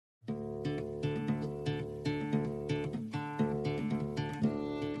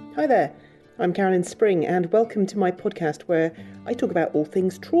Hi there, I'm Carolyn Spring and welcome to my podcast where I talk about all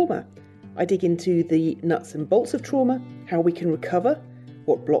things trauma. I dig into the nuts and bolts of trauma, how we can recover,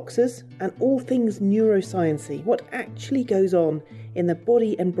 what blocks us, and all things neuroscience-y, what actually goes on in the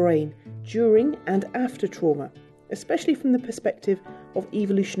body and brain during and after trauma, especially from the perspective of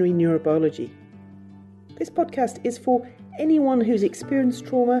evolutionary neurobiology. This podcast is for anyone who's experienced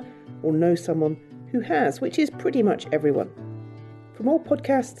trauma or knows someone who has, which is pretty much everyone. For more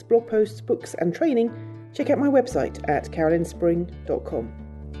podcasts, blog posts, books and training, check out my website at carolynspring.com.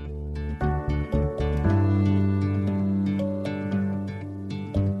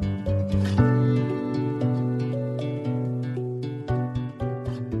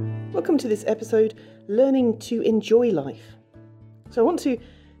 Welcome to this episode, Learning to Enjoy Life. So I want to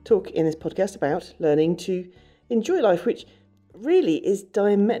talk in this podcast about learning to enjoy life, which really is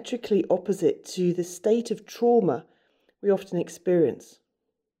diametrically opposite to the state of trauma we often experience.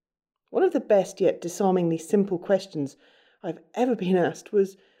 One of the best yet disarmingly simple questions I've ever been asked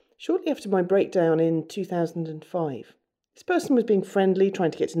was shortly after my breakdown in 2005. This person was being friendly,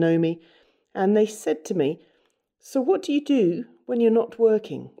 trying to get to know me, and they said to me, "So what do you do when you're not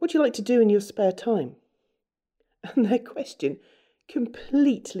working? What do you like to do in your spare time?" And their question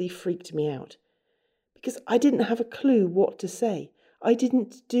completely freaked me out because I didn't have a clue what to say. I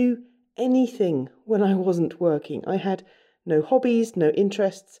didn't do anything when I wasn't working. I had no hobbies, no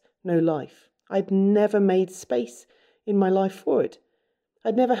interests, no life. I'd never made space in my life for it.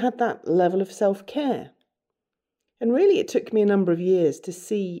 I'd never had that level of self-care. And really it took me a number of years to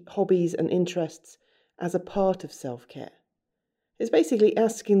see hobbies and interests as a part of self-care. It's basically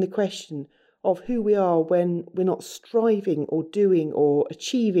asking the question of who we are when we're not striving or doing or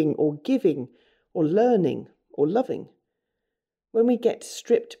achieving or giving or learning or loving. When we get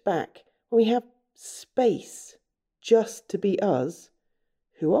stripped back, when we have space just to be us,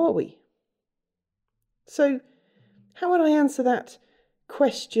 who are we? So, how would I answer that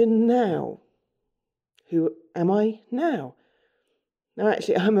question now? Who am I now? Now,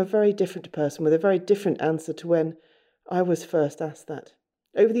 actually, I'm a very different person with a very different answer to when I was first asked that.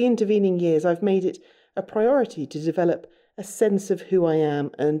 Over the intervening years, I've made it a priority to develop a sense of who I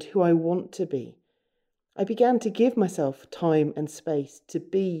am and who I want to be. I began to give myself time and space to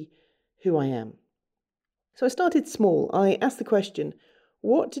be who I am. So I started small. I asked the question,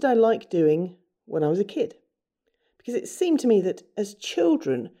 what did I like doing when I was a kid? Because it seemed to me that as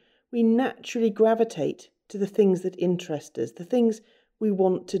children, we naturally gravitate to the things that interest us, the things we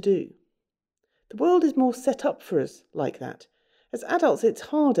want to do. The world is more set up for us like that. As adults, it's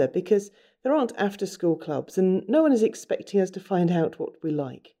harder because there aren't after-school clubs and no one is expecting us to find out what we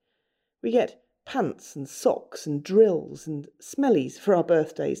like. We get pants and socks and drills and smellies for our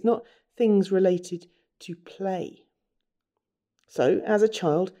birthdays, not things related to play. So, as a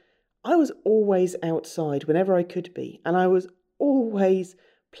child, I was always outside whenever I could be, and I was always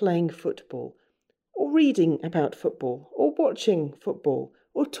playing football, or reading about football, or watching football,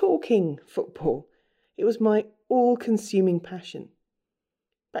 or talking football. It was my all-consuming passion.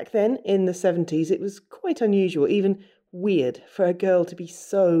 Back then, in the 70s, it was quite unusual, even weird, for a girl to be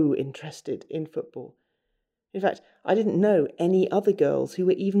so interested in football. In fact, I didn't know any other girls who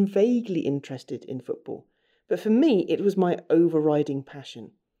were even vaguely interested in football. But for me, it was my overriding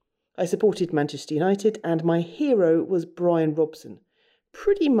passion. I supported Manchester United, and my hero was Brian Robson.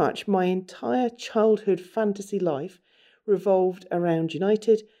 Pretty much my entire childhood fantasy life revolved around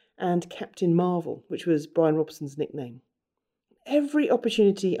United and Captain Marvel, which was Brian Robson's nickname. Every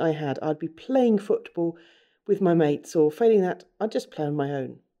opportunity I had, I'd be playing football with my mates, or failing that, I'd just play on my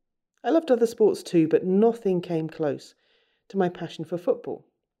own. I loved other sports too, but nothing came close to my passion for football.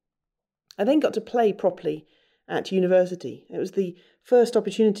 I then got to play properly at university. It was the first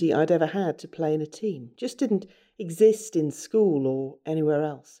opportunity I'd ever had to play in a team. Just didn't exist in school or anywhere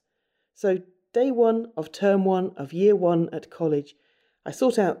else. So day one of term one of year one at college, I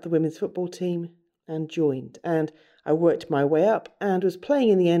sought out the women's football team and joined. And I worked my way up and was playing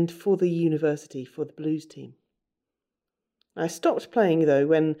in the end for the university, for the Blues team. I stopped playing though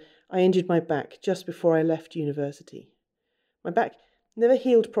when I injured my back just before I left university. My back never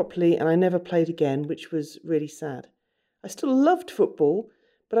healed properly and I never played again, which was really sad. I still loved football,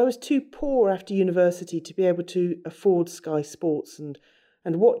 but I was too poor after university to be able to afford Sky Sports and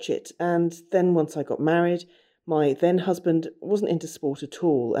watch it. And then once I got married, my then husband wasn't into sport at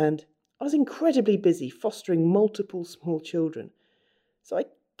all, and I was incredibly busy fostering multiple small children. So I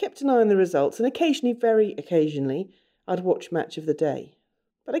kept an eye on the results, and occasionally, very occasionally, I'd watch Match of the Day.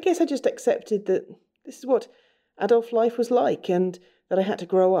 But I guess I just accepted that this is what adult life was like, and that I had to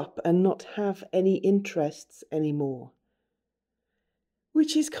grow up and not have any interests anymore.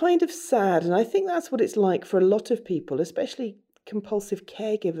 which is kind of sad. And I think that's what it's like for a lot of people, especially compulsive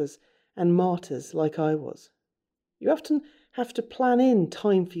caregivers and martyrs like I was. You often have to plan in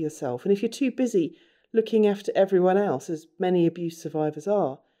time for yourself. And if you're too busy looking after everyone else, as many abuse survivors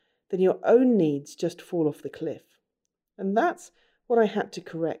are, then your own needs just fall off the cliff. And that's what I had to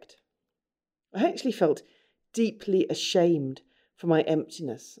correct. I actually felt deeply ashamed for my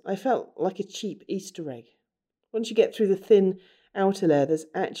emptiness. I felt like a cheap Easter egg. Once you get through the thin outer layer, there's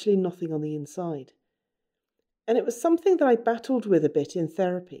actually nothing on the inside. And it was something that I battled with a bit in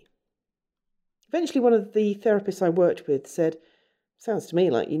therapy. Eventually, one of the therapists I worked with said, "Sounds to me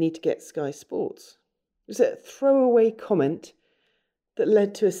like you need to get Sky Sports." It was a throwaway comment that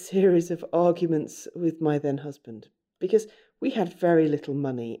led to a series of arguments with my then husband, because we had very little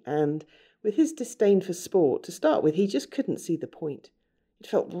money, and with his disdain for sport, to start with, he just couldn't see the point. It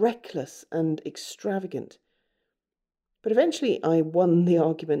felt reckless and extravagant. But eventually I won the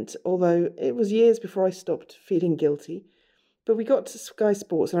argument, although it was years before I stopped feeling guilty. But we got to Sky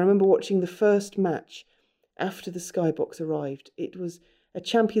Sports, and I remember watching the first match after the Skybox arrived. It was a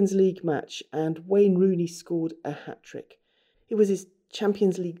Champions League match, and Wayne Rooney scored a hat-trick. It was his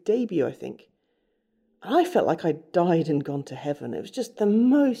Champions League debut, I think. And I felt like I'd died and gone to heaven. It was just the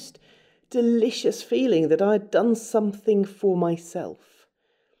most delicious feeling that I'd done something for myself.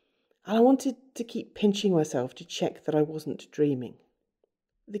 And I wanted to keep pinching myself to check that I wasn't dreaming.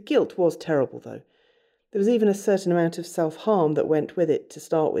 The guilt was terrible, though. There was even a certain amount of self-harm that went with it to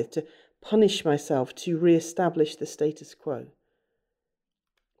start with, to punish myself, to re-establish the status quo.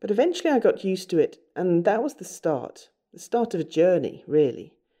 But eventually I got used to it, and that was the start of a journey,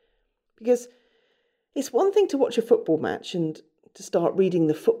 really. Because it's one thing to watch a football match and to start reading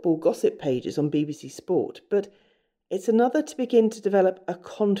the football gossip pages on BBC Sport, but it's another to begin to develop a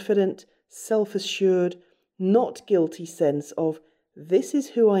confident, self-assured, not guilty sense of this is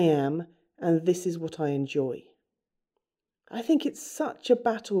who I am and this is what I enjoy. I think it's such a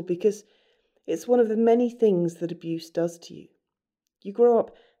battle because it's one of the many things that abuse does to you. You grow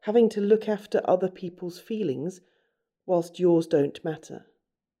up having to look after other people's feelings whilst yours don't matter.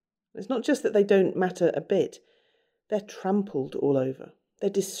 It's not just that they don't matter a bit, they're trampled all over. They're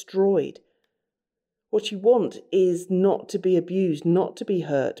destroyed. What you want is not to be abused, not to be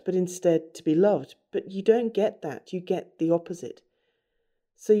hurt, but instead to be loved. But you don't get that. You get the opposite.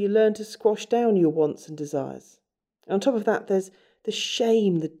 So you learn to squash down your wants and desires. And on top of that, there's the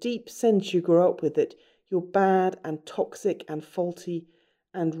shame, the deep sense you grow up with that you're bad and toxic and faulty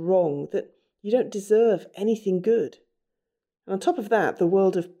and wrong, that you don't deserve anything good. And on top of that, the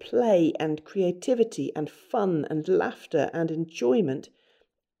world of play and creativity and fun and laughter and enjoyment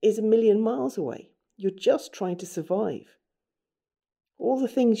is a million miles away. You're just trying to survive. All the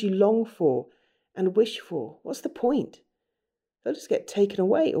things you long for and wish for, what's the point? They'll just get taken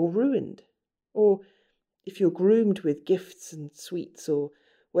away or ruined. Or if you're groomed with gifts and sweets or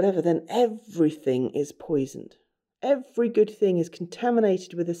whatever, then everything is poisoned. Every good thing is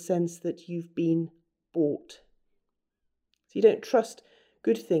contaminated with a sense that you've been bought. So you don't trust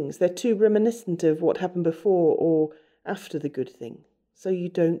good things. They're too reminiscent of what happened before or after the good thing. So you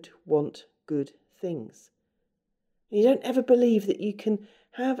don't want good things. You don't ever believe that you can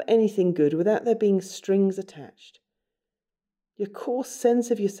have anything good without there being strings attached. Your core sense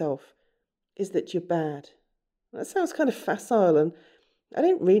of yourself is that you're bad. That sounds kind of facile, and I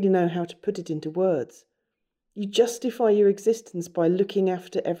don't really know how to put it into words. You justify your existence by looking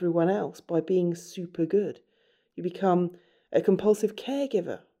after everyone else, by being super good. You become a compulsive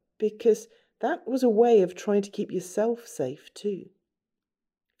caregiver because that was a way of trying to keep yourself safe too.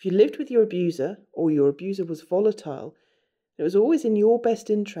 If you lived with your abuser or your abuser was volatile, it was always in your best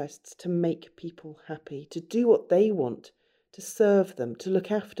interests to make people happy, to do what they want, to serve them, to look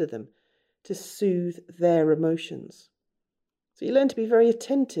after them, to soothe their emotions. So you learn to be very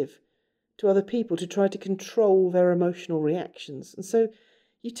attentive to other people, to try to control their emotional reactions. And so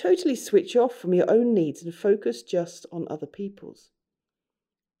you totally switch off from your own needs and focus just on other people's.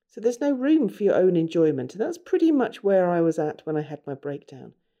 So there's no room for your own enjoyment. And that's pretty much where I was at when I had my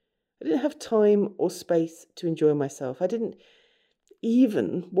breakdown. I didn't have time or space to enjoy myself. I didn't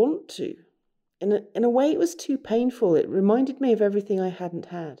even want to. In a way, it was too painful. It reminded me of everything I hadn't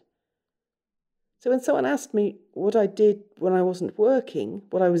had. So when someone asked me what I did when I wasn't working,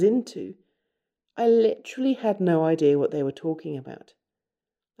 what I was into, I literally had no idea what they were talking about.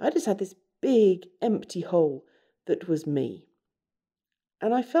 I just had this big, empty hole that was me.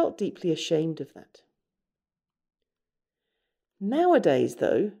 And I felt deeply ashamed of that. Nowadays,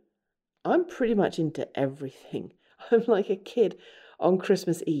 though, I'm pretty much into everything. I'm like a kid on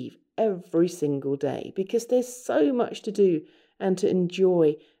Christmas Eve every single day because there's so much to do and to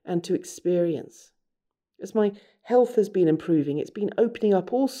enjoy and to experience. As my health has been improving, it's been opening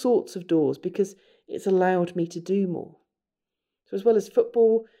up all sorts of doors because it's allowed me to do more. So as well as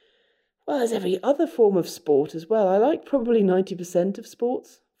football, well, as every other form of sport as well, I like probably 90% of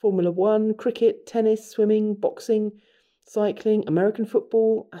sports. Formula One, cricket, tennis, swimming, boxing, cycling, American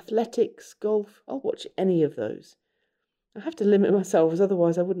football, athletics, golf. I'll watch any of those. I have to limit myself, as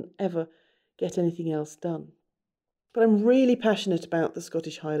otherwise I wouldn't ever get anything else done. But I'm really passionate about the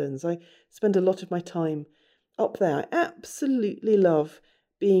Scottish Highlands. I spend a lot of my time up there. I absolutely love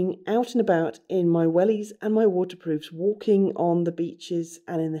being out and about in my wellies and my waterproofs, walking on the beaches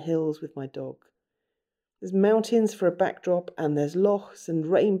and in the hills with my dog. There's mountains for a backdrop, and there's lochs and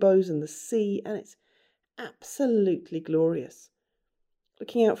rainbows and the sea, and it's absolutely glorious.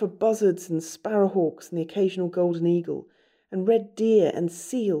 Looking out for buzzards and sparrowhawks and the occasional golden eagle, and red deer and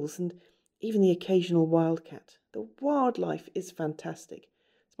seals and even the occasional wildcat. The wildlife is fantastic.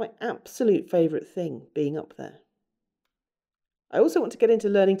 It's my absolute favourite thing, being up there. I also want to get into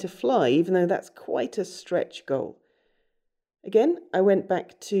learning to fly, even though that's quite a stretch goal. Again, I went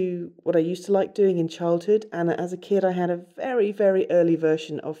back to what I used to like doing in childhood, and as a kid I had a very, very early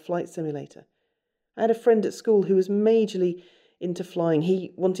version of Flight Simulator. I had a friend at school who was majorly into flying.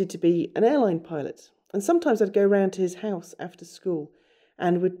 He wanted to be an airline pilot, and sometimes I'd go round to his house after school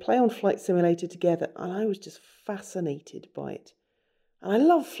and we'd play on Flight Simulator together, and I was just fascinated by it. And I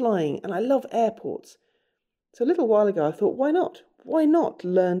love flying, and I love airports. So a little while ago I thought, why not? Why not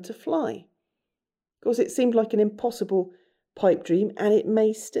learn to fly? Of course, it seemed like an impossible pipe dream, and it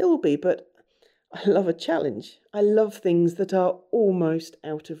may still be, but I love a challenge. I love things that are almost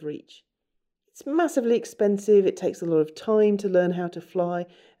out of reach. It's massively expensive, it takes a lot of time to learn how to fly,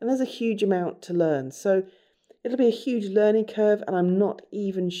 and there's a huge amount to learn. So it'll be a huge learning curve, and I'm not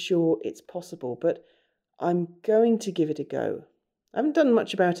even sure it's possible, but I'm going to give it a go. I haven't done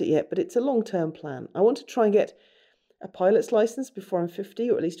much about it yet, but it's a long-term plan. I want to try and get a pilot's license before I'm 50,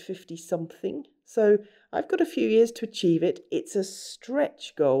 or at least 50-something. So I've got a few years to achieve it. It's a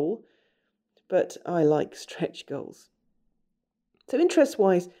stretch goal, but I like stretch goals. So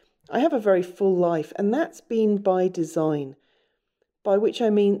interest-wise, I have a very full life, and that's been by design, by which I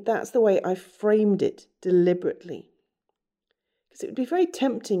mean that's the way I framed it deliberately. Because it would be very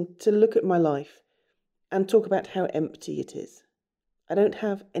tempting to look at my life and talk about how empty it is. I don't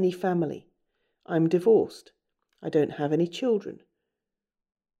have any family. I'm divorced. I don't have any children.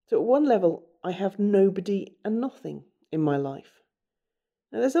 So at one level, I have nobody and nothing in my life.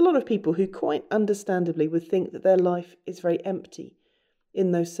 Now, there's a lot of people who quite understandably would think that their life is very empty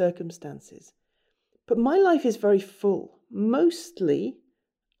in those circumstances. But my life is very full. Mostly,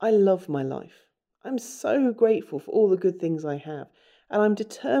 I love my life. I'm so grateful for all the good things I have, and I'm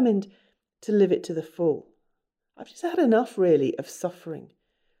determined to live it to the full. I've just had enough, really, of suffering.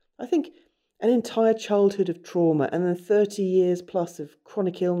 I think an entire childhood of trauma and then 30 years plus of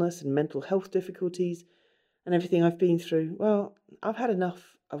chronic illness and mental health difficulties and everything I've been through, well, I've had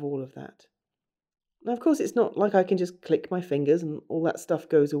enough of all of that. Now, of course, it's not like I can just click my fingers and all that stuff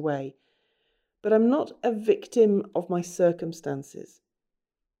goes away. But I'm not a victim of my circumstances.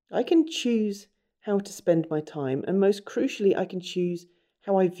 I can choose how to spend my time, and most crucially, I can choose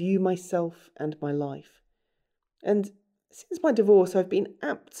how I view myself and my life. And since my divorce, I've been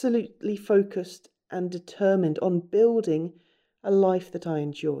absolutely focused and determined on building a life that I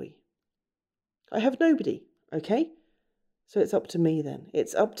enjoy. I have nobody, okay? So it's up to me then.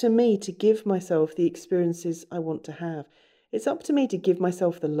 It's up to me to give myself the experiences I want to have. It's up to me to give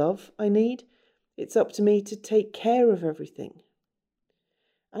myself the love I need. It's up to me to take care of everything.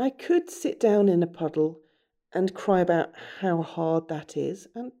 And I could sit down in a puddle and cry about how hard that is,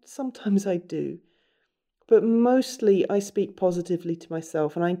 and sometimes I do. But mostly I speak positively to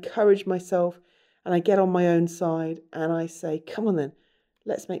myself, and I encourage myself, and I get on my own side, and I say, come on then,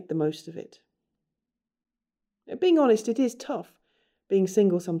 let's make the most of it. Now, being honest, it is tough being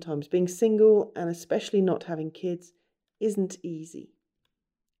single sometimes. Being single, and especially not having kids, isn't easy.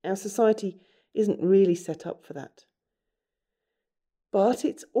 Our society isn't really set up for that. But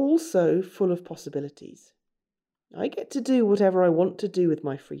it's also full of possibilities. I get to do whatever I want to do with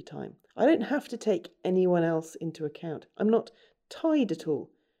my free time. I don't have to take anyone else into account. I'm not tied at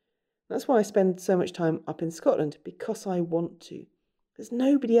all. That's why I spend so much time up in Scotland, because I want to. There's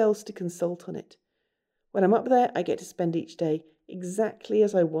nobody else to consult on it. When I'm up there, I get to spend each day exactly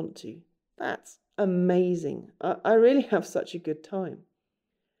as I want to. That's amazing. I really have such a good time.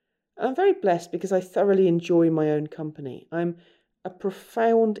 I'm very blessed because I thoroughly enjoy my own company. I'm a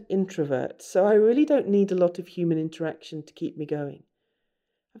profound introvert, so I really don't need a lot of human interaction to keep me going.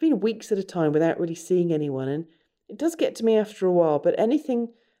 I've been weeks at a time without really seeing anyone, and It does get to me after a while, but anything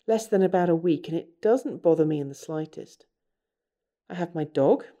less than about a week, and it doesn't bother me in the slightest. I have my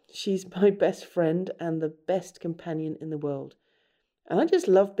dog. She's my best friend and the best companion in the world. And I just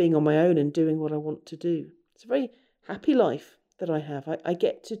love being on my own and doing what I want to do. It's a very happy life that I have. I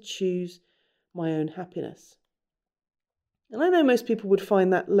get to choose my own happiness. And I know most people would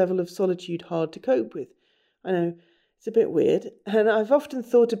find that level of solitude hard to cope with. I know it's a bit weird, and I've often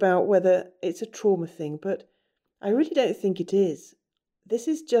thought about whether it's a trauma thing, but I really don't think it is. This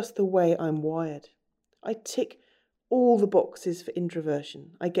is just the way I'm wired. I tick all the boxes for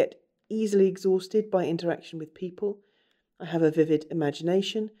introversion. I get easily exhausted by interaction with people. I have a vivid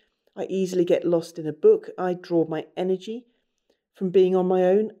imagination. I easily get lost in a book. I draw my energy from being on my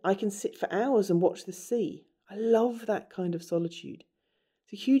own. I can sit for hours and watch the sea. I love that kind of solitude.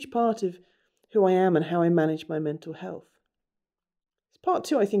 It's a huge part of who I am and how I manage my mental health. It's part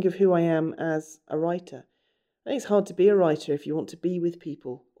too, I think, of who I am as a writer. I think it's hard to be a writer if you want to be with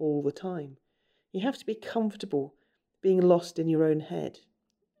people all the time. You have to be comfortable being lost in your own head.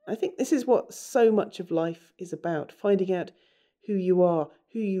 I think this is what so much of life is about, finding out who you are,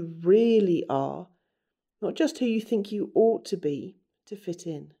 who you really are, not just who you think you ought to be to fit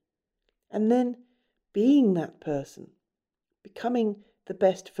in. And then being that person, becoming the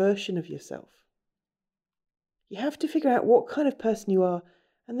best version of yourself. You have to figure out what kind of person you are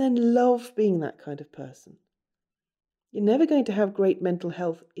and then love being that kind of person. You're never going to have great mental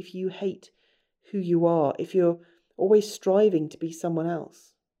health if you hate who you are, if you're always striving to be someone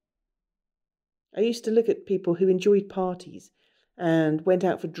else. I used to look at people who enjoyed parties and went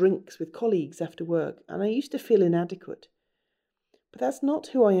out for drinks with colleagues after work, and I used to feel inadequate. But that's not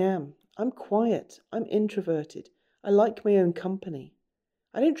who I am. I'm quiet. I'm introverted. I like my own company.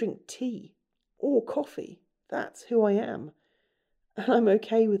 I don't drink tea or coffee. That's who I am. And I'm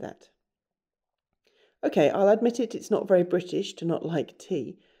okay with that. Okay, I'll admit it, it's not very British to not like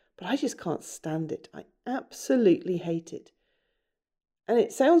tea, but I just can't stand it. I absolutely hate it. And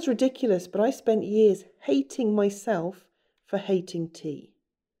it sounds ridiculous, but I spent years hating myself for hating tea.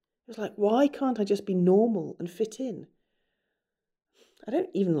 It was like, why can't I just be normal and fit in? I don't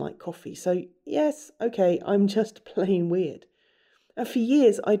even like coffee, so yes, okay, I'm just plain weird. And for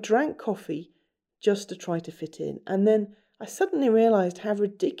years, I drank coffee just to try to fit in. And then I suddenly realised how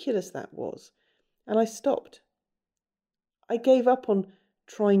ridiculous that was. And I stopped. I gave up on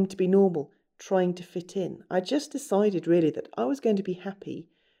trying to be normal, trying to fit in. I just decided really that I was going to be happy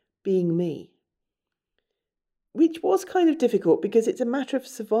being me. Which was kind of difficult because it's a matter of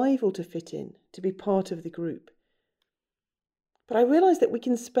survival to fit in, to be part of the group. But I realised that we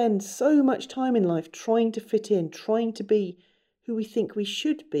can spend so much time in life trying to fit in, trying to be who we think we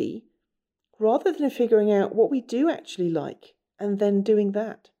should be, rather than figuring out what we do actually like and then doing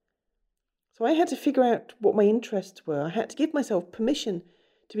that. So I had to figure out what my interests were. I had to give myself permission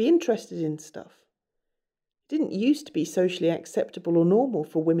to be interested in stuff. It didn't used to be socially acceptable or normal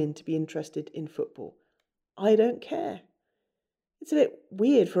for women to be interested in football. I don't care. It's a bit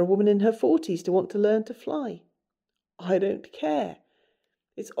weird for a woman in her 40s to want to learn to fly. I don't care.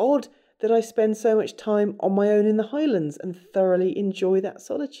 It's odd that I spend so much time on my own in the Highlands and thoroughly enjoy that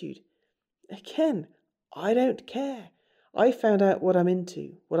solitude. Again, I don't care. I found out what I'm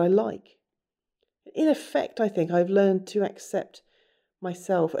into, what I like. In effect, I think I've learned to accept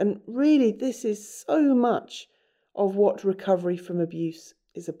myself. And really, this is so much of what recovery from abuse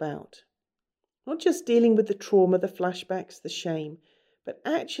is about. Not just dealing with the trauma, the flashbacks, the shame, but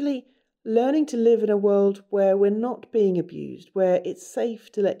actually learning to live in a world where we're not being abused, where it's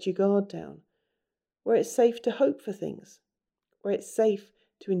safe to let your guard down, where it's safe to hope for things, where it's safe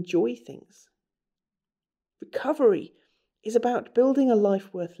to enjoy things. Recovery is about building a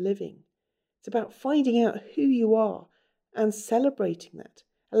life worth living. It's about finding out who you are and celebrating that,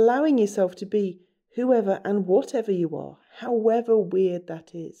 allowing yourself to be whoever and whatever you are, however weird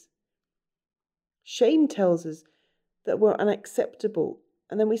that is. Shame tells us that we're unacceptable,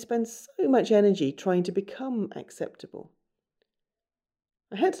 and then we spend so much energy trying to become acceptable.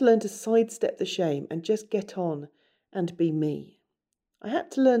 I had to learn to sidestep the shame and just get on and be me. I had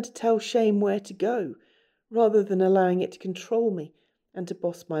to learn to tell shame where to go, rather than allowing it to control me and to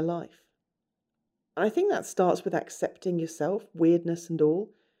boss my life. And I think that starts with accepting yourself, weirdness and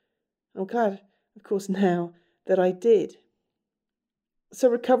all. I'm glad, of course, now that I did. So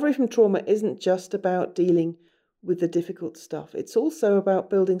recovery from trauma isn't just about dealing with the difficult stuff. It's also about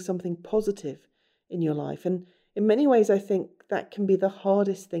building something positive in your life. And in many ways, I think that can be the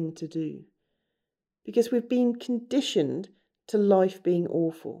hardest thing to do. Because we've been conditioned to life being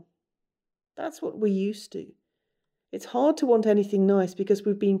awful. That's what we're used to. It's hard to want anything nice because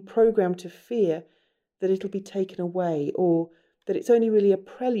we've been programmed to fear that it'll be taken away, or that it's only really a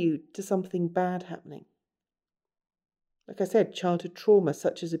prelude to something bad happening. Like I said, childhood trauma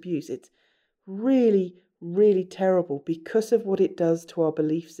such as abuse, it's really, really terrible because of what it does to our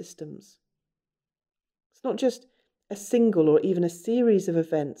belief systems. It's not just a single or even a series of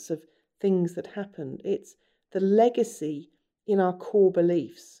events of things that happened. It's the legacy in our core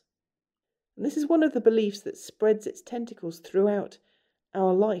beliefs. And this is one of the beliefs that spreads its tentacles throughout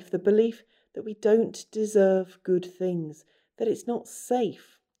our life, the belief that we don't deserve good things, that it's not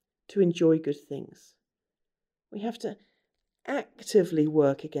safe to enjoy good things. We have to actively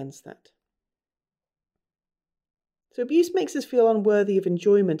work against that. So abuse makes us feel unworthy of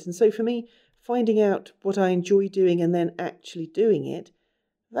enjoyment, and so for me, finding out what I enjoy doing and then actually doing it,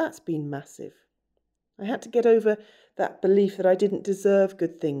 that's been massive. I had to get over that belief that I didn't deserve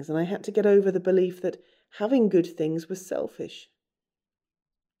good things, and I had to get over the belief that having good things was selfish.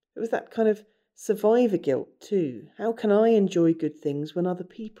 It was that kind of survivor guilt too. How can I enjoy good things when other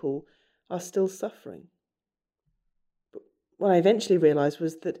people are still suffering? But what I eventually realised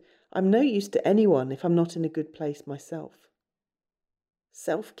was that I'm no use to anyone if I'm not in a good place myself.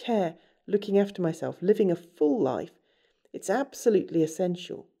 Self-care, looking after myself, living a full life, it's absolutely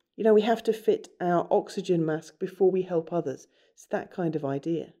essential. You know, we have to fit our oxygen mask before we help others. It's that kind of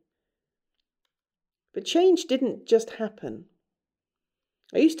idea. But change didn't just happen.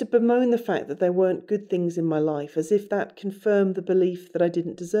 I used to bemoan the fact that there weren't good things in my life, as if that confirmed the belief that I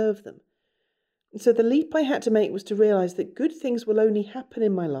didn't deserve them. And so the leap I had to make was to realise that good things will only happen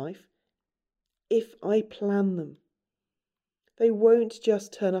in my life if I plan them. They won't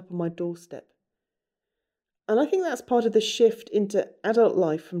just turn up on my doorstep. And I think that's part of the shift into adult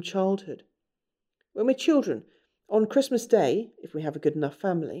life from childhood. When we're children, on Christmas Day, if we have a good enough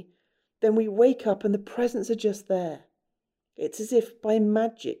family, then we wake up and the presents are just there. It's as if by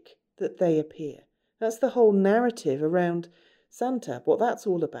magic that they appear. That's the whole narrative around Santa, what that's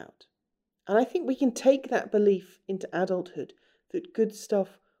all about. And I think we can take that belief into adulthood, that good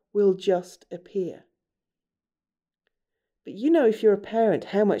stuff will just appear. But you know, if you're a parent,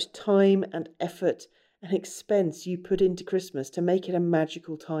 how much time and effort and expense you put into Christmas to make it a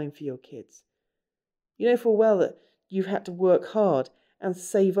magical time for your kids. You know full well that you've had to work hard and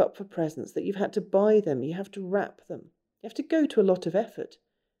save up for presents, that you've had to buy them, you have to wrap them. You have to go to a lot of effort.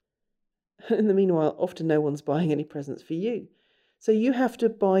 In the meanwhile, often no one's buying any presents for you. So you have to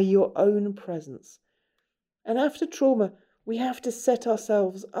buy your own presents. And after trauma, we have to set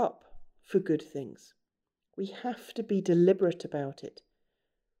ourselves up for good things. We have to be deliberate about it.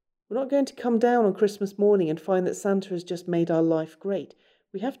 We're not going to come down on Christmas morning and find that Santa has just made our life great.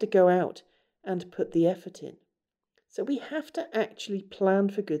 We have to go out and put the effort in. So we have to actually plan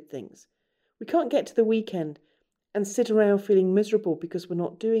for good things. We can't get to the weekend and sit around feeling miserable because we're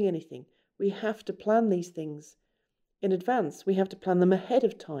not doing anything. We have to plan these things in advance. We have to plan them ahead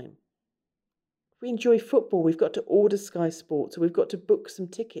of time. If we enjoy football, we've got to order Sky Sports, or we've got to book some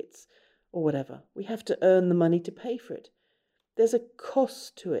tickets or whatever. We have to earn the money to pay for it. There's a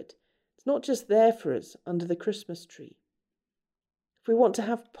cost to it. It's not just there for us under the Christmas tree. If we want to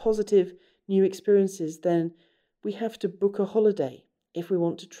have positive new experiences, then we have to book a holiday. If we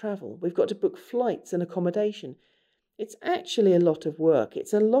want to travel, we've got to book flights and accommodation. It's actually a lot of work.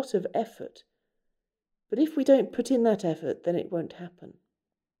 It's a lot of effort. But if we don't put in that effort, then it won't happen.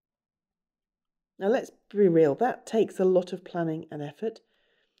 Now, let's be real. That takes a lot of planning and effort.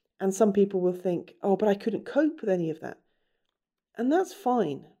 And some people will think, oh, but I couldn't cope with any of that. And that's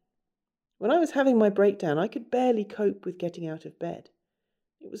fine. When I was having my breakdown, I could barely cope with getting out of bed.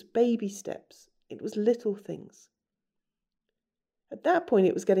 It was baby steps. It was little things. At that point,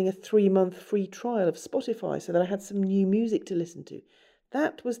 it was getting a 3-month free trial of Spotify so that I had some new music to listen to.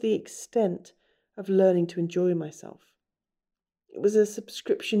 That was the extent of learning to enjoy myself. It was a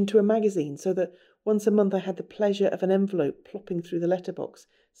subscription to a magazine so that once a month I had the pleasure of an envelope plopping through the letterbox,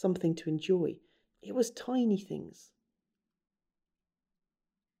 something to enjoy. It was tiny things.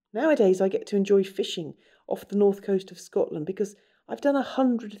 Nowadays I get to enjoy fishing off the north coast of Scotland because I've done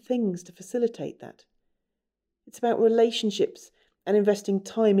 100 things to facilitate that. It's about relationships and investing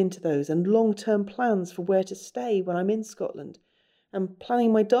time into those, and long-term plans for where to stay when I'm in Scotland, and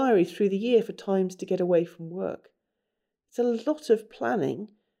planning my diary through the year for times to get away from work. It's a lot of planning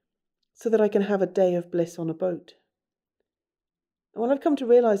so that I can have a day of bliss on a boat. And what I've come to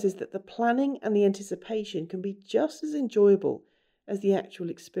realise is that the planning and the anticipation can be just as enjoyable as the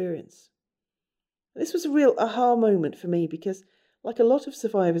actual experience. This was a real aha moment for me because, like a lot of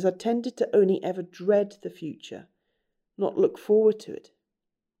survivors, I tended to only ever dread the future, not look forward to it.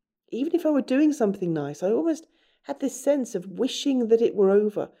 Even if I were doing something nice, I almost had this sense of wishing that it were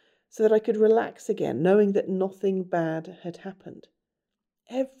over so that I could relax again, knowing that nothing bad had happened.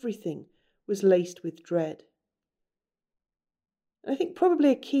 Everything was laced with dread. And I think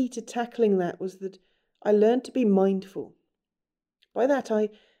probably a key to tackling that was that I learned to be mindful. By that I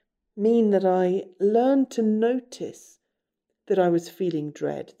mean that I learned to notice that I was feeling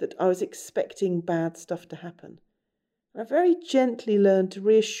dread, that I was expecting bad stuff to happen. And I very gently learned to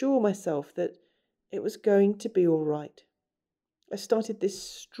reassure myself that it was going to be all right. I started this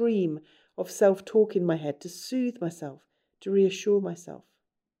stream of self-talk in my head to soothe myself, to reassure myself.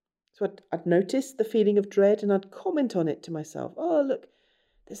 So I'd notice the feeling of dread and I'd comment on it to myself. Oh, look,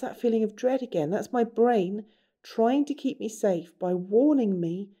 there's that feeling of dread again. That's my brain trying to keep me safe by warning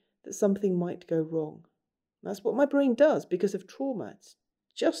me that something might go wrong. That's what my brain does because of trauma. It's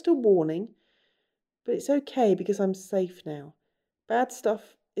just a warning, but it's okay because I'm safe now. Bad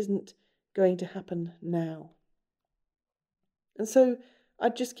stuff isn't going to happen now. And so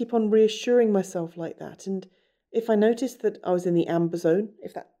I'd just keep on reassuring myself like that. And if I noticed that I was in the amber zone,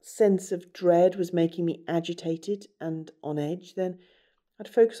 if that sense of dread was making me agitated and on edge, then I'd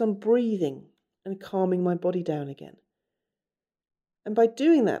focus on breathing and calming my body down again. And by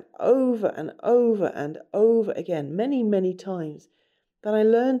doing that over and over and over again, many, many times, then I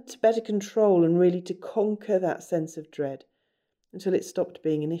learned to better control and really to conquer that sense of dread until it stopped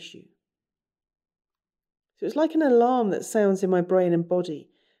being an issue. So it's like an alarm that sounds in my brain and body,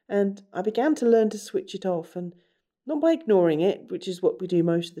 and I began to learn to switch it off, and not by ignoring it, which is what we do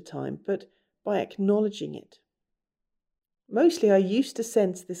most of the time, but by acknowledging it. Mostly I used to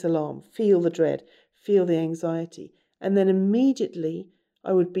sense this alarm, feel the dread, feel the anxiety, and then immediately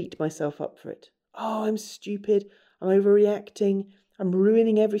I would beat myself up for it. Oh, I'm stupid, I'm overreacting, I'm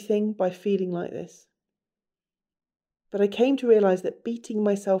ruining everything by feeling like this. But I came to realise that beating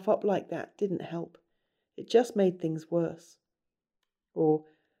myself up like that didn't help. It just made things worse. Or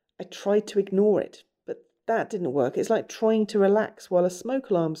I tried to ignore it, but that didn't work. It's like trying to relax while a smoke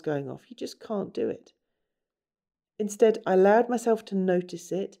alarm's going off. You just can't do it. Instead, I allowed myself to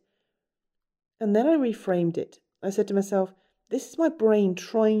notice it, and then I reframed it. I said to myself, this is my brain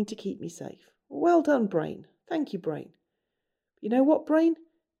trying to keep me safe. Well done, brain. Thank you, brain. You know what, brain?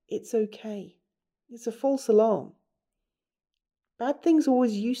 It's okay. It's a false alarm. Bad things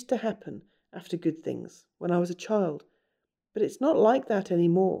always used to happen after good things when I was a child, but it's not like that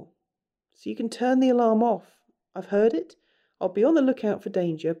anymore. So you can turn the alarm off. I've heard it. I'll be on the lookout for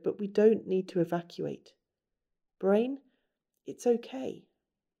danger, but we don't need to evacuate. Brain, it's okay.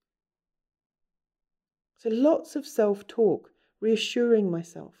 So lots of self-talk, reassuring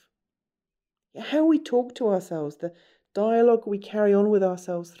myself. How we talk to ourselves, the dialogue we carry on with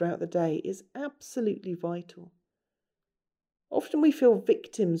ourselves throughout the day is absolutely vital. Often we feel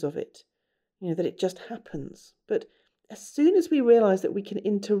victims of it, that it just happens. But as soon as we realise that we can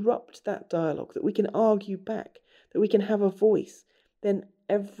interrupt that dialogue, that we can argue back, that we can have a voice, then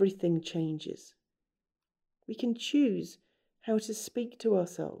everything changes. We can choose how to speak to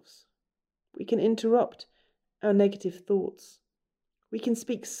ourselves. We can interrupt our negative thoughts. We can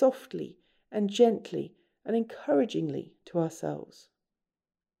speak softly and gently and encouragingly to ourselves.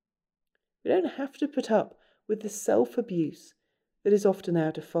 We don't have to put up with the self-abuse that is often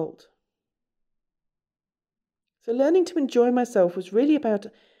our default. So learning to enjoy myself was really about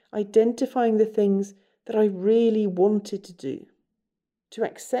identifying the things that I really wanted to do, to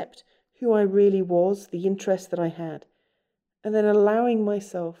accept who I really was, the interests that I had, and then allowing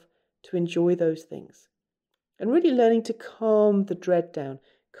myself to enjoy those things. And really learning to calm the dread down,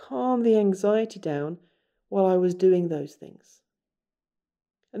 calm the anxiety down while I was doing those things.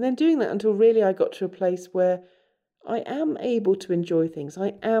 And then doing that until really I got to a place where I am able to enjoy things.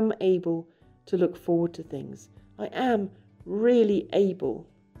 I am able to look forward to things. I am really able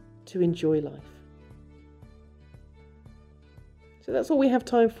to enjoy life. So that's all we have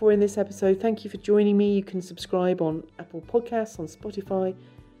time for in this episode. Thank you for joining me. You can subscribe on Apple Podcasts, on Spotify,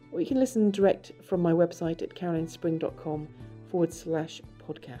 or you can listen direct from my website at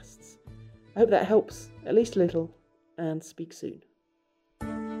carolinesspring.com/podcasts. I hope that helps, at least a little, and speak soon.